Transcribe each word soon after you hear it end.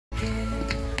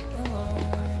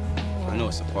know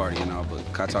it's a party and all, but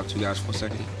can I talk to you guys for a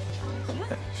second?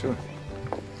 Yeah, sure.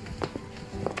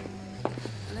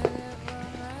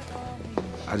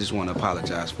 I just want to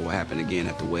apologize for what happened again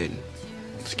at the wedding.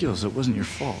 Skills, it wasn't your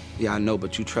fault. Yeah, I know,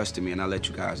 but you trusted me and I let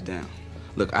you guys down.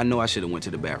 Look, I know I should have went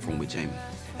to the bathroom with Jamie.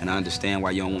 And I understand why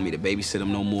you don't want me to babysit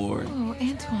him no more. Oh,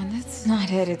 Antoine, that's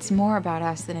not it. It's more about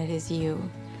us than it is you.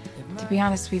 To be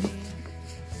honest, we've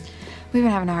been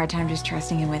having a hard time just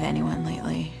trusting him with anyone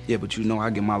lately. Yeah, but you know I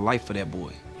give my life for that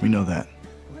boy. We know that.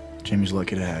 Jamie's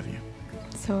lucky to have you.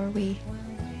 So are we.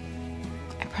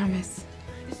 I promise.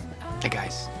 Hey,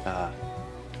 guys.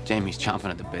 Jamie's chomping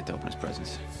at the bit to open his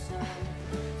presents.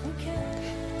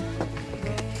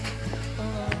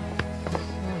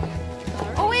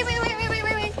 Oh, wait.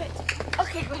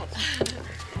 Okay, go ahead.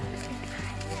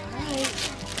 All right.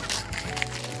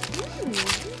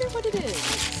 Wonder what it is.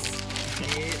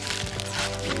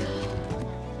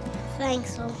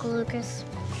 Thanks, Uncle Lucas.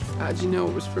 How'd you know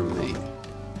it was for me?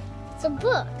 It's a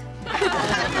book.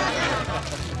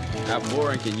 How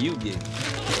boring can you get?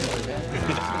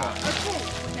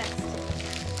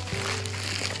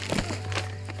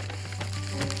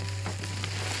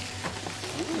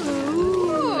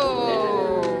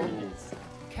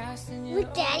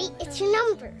 Look, Daddy, it's your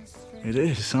number. It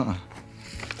is, huh?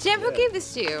 Jim, who gave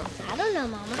this to you? I don't know,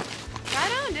 Mama.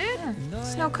 Right on, dude.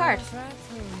 It's no card.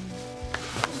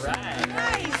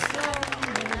 Nice.